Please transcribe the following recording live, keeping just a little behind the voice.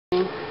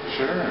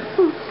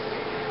sure.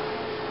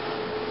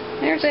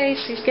 There's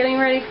Ace. He's getting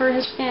ready for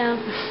his scan.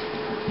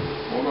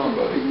 Hold on,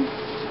 buddy.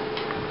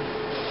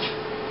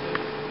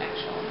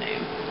 Actual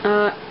name.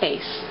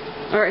 Ace.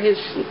 Or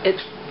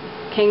it's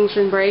King's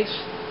Embrace.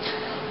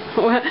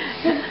 What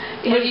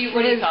do you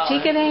call his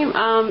ticket name?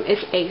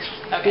 It's Ace.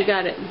 Okay. You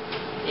got it.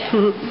 Yeah.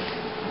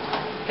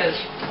 Because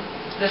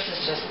this is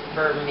just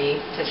for me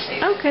to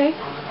save Okay.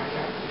 it on the hard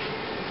drive.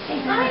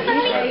 He's not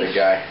a big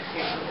guy.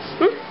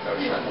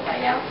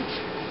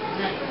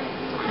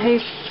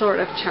 He's sort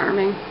of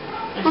charming.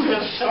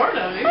 Sort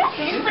of.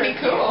 He's pretty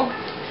cool.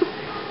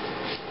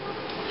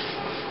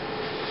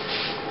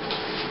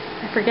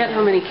 I forget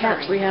how many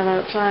cats we have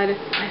outside.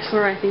 I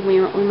swear I think we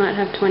might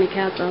have 20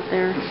 cats out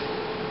there.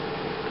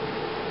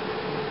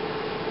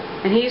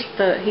 And he's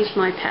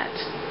my pet.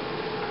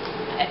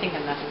 I think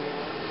I'm nothing real.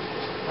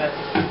 But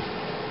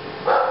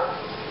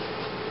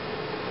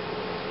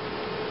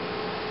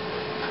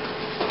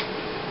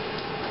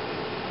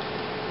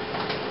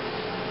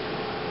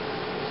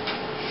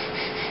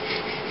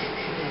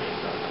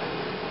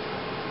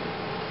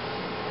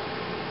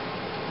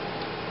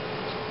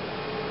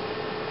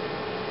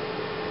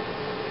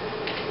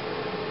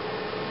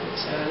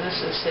so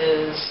this is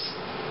his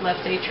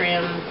left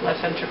atrium,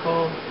 left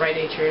ventricle, right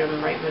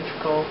atrium, right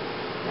ventricle,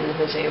 and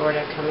his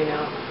aorta coming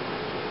out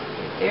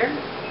right there.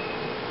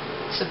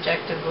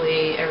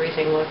 Subjectively,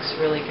 everything looks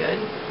really good.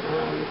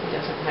 He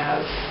doesn't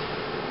have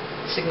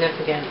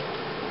significant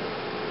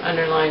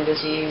underlying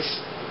disease,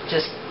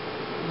 just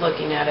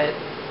looking at it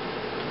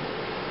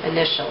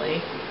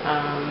initially.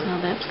 Oh,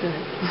 that's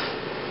good.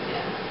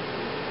 Yeah.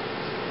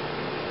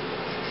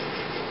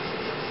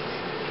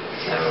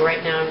 So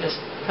right now I'm just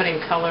putting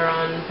color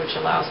on, which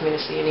allows me to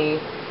see any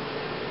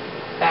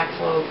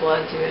backflow of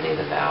blood through any of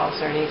the valves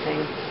or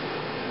anything.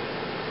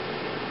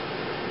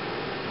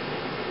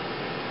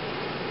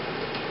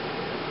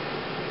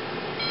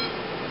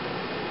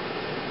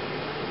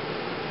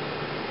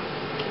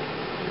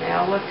 They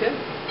all look good.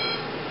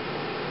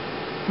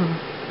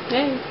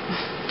 Hey.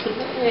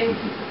 Yay.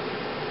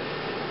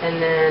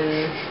 And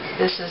then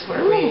this is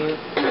where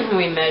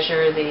we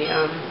measure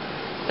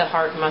the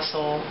heart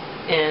muscle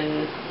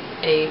in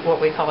what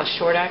we call a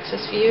short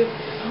axis view.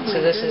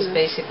 So this is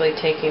basically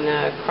taking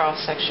a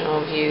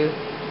cross-sectional view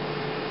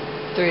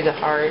through the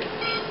heart,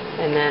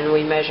 and then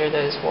we measure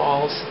those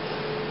walls.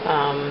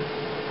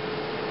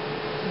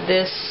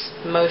 This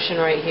motion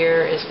right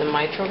here is the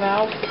mitral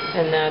valve,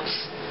 and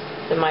that's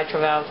the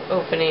mitral valve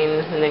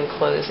opening and then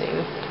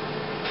closing.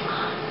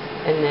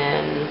 And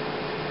then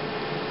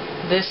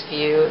this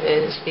view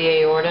is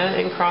the aorta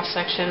in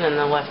cross-section and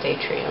the left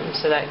atrium.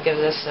 So that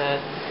gives us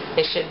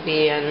it should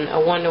be in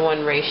a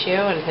 1-to-1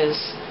 ratio, and his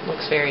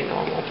looks very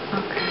normal.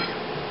 Okay.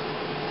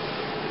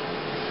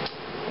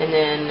 And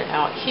then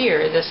out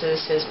here, this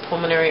is his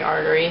pulmonary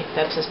artery.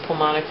 That's his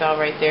pulmonic valve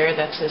right there.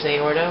 That's his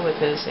aorta with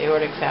his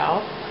aortic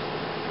valve.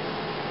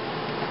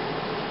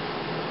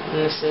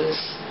 And this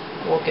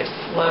will get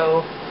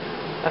flow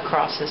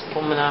across his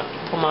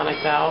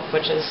pulmonic valve,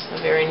 which is a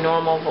very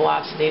normal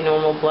velocity.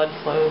 Normal blood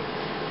flow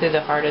through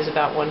the heart is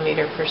about 1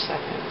 meter per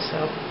second.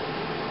 So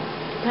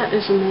that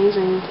is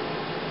amazing.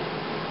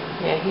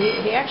 Yeah,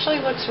 he actually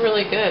looks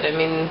really good. I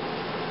mean,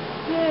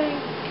 yay.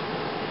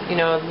 You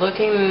know,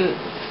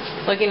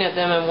 looking at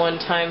them in one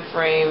time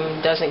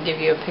frame doesn't give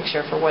you a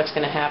picture for what's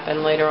going to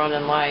happen later on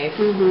in life.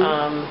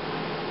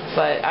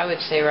 But I would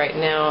say right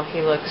now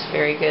he looks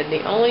very good.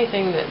 The only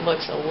thing that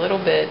looks a little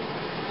bit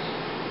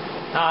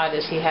odd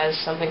is he has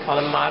something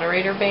called a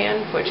moderator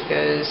band, which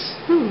goes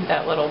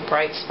that little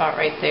bright spot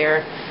right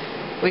there.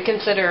 We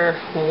consider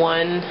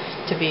one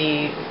to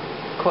be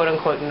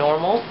quote-unquote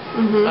normal.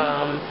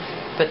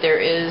 But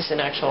there is an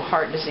actual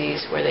heart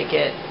disease where they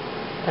get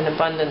an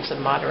abundance of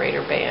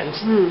moderator bands.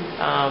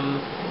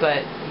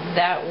 But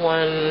that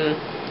one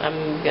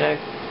I'm going to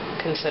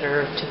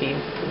consider to be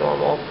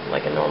normal,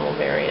 like a normal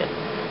variant.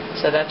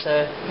 So that's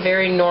a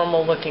very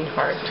normal looking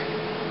heart.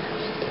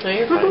 No,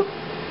 you're fine.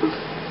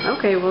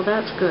 Okay, well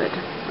that's good.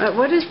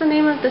 What is the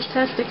name of this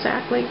test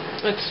exactly?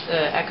 It's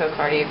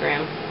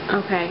echocardiogram.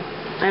 Okay.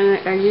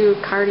 And are you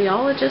a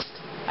cardiologist?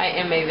 I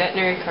am a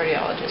veterinary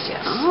cardiologist,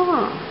 yes.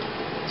 Oh.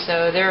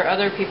 So there are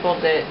other people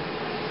that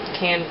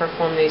can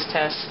perform these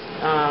tests,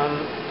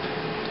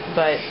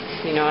 but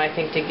you know, I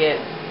think to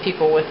get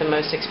people with the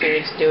most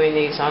experience doing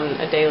these on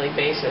a daily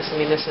basis, I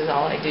mean, this is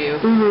all I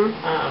do.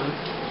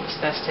 It's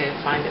best to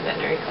find a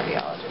veterinary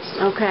cardiologist.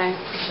 Okay,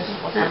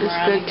 that is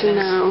good to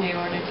know.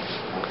 Aortic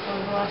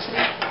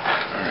velocity.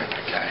 All right,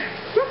 okay.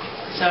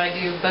 So I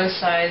do both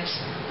sides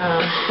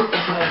of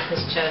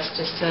his chest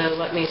just to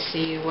let me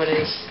see what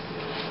is.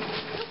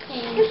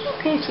 It's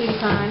okay, sweetie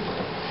pie.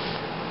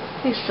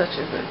 He's such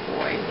a good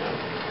boy.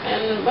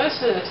 And most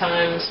of the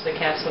times the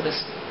cats will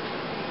just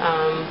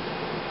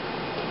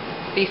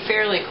be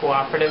fairly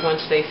cooperative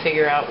once they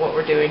figure out what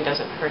we're doing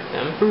doesn't hurt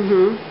them.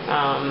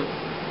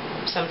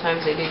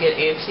 Sometimes they do get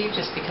antsy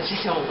just because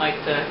they don't like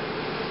to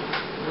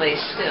lay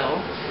still,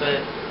 but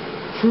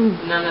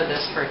none of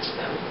this hurts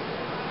them.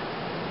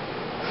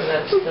 So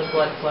that's the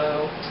blood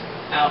flow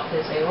out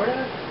his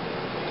aorta.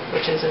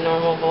 which is a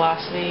normal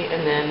velocity,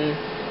 and then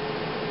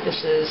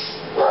this is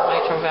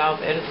mitral valve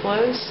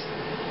inflows,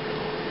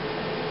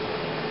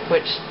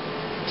 which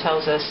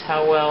tells us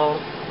how well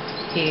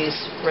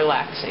he's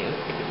relaxing,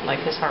 like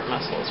his heart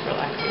muscle is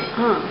relaxing.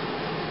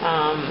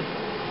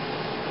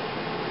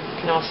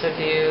 Can also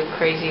do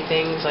crazy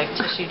things like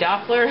tissue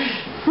Doppler,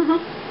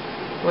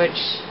 which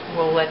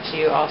will let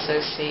you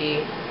also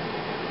see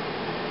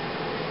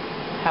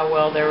how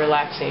well they're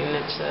relaxing.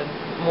 It's a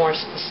more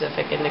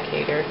specific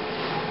indicator.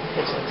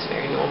 His looks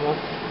very normal.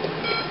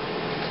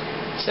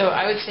 So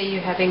I would say you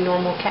have a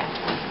normal cat.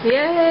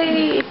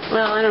 Yay!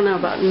 Well, I don't know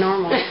about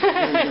normal.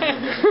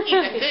 He's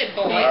a good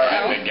boy. All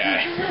right, big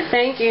guy.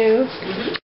 Thank you.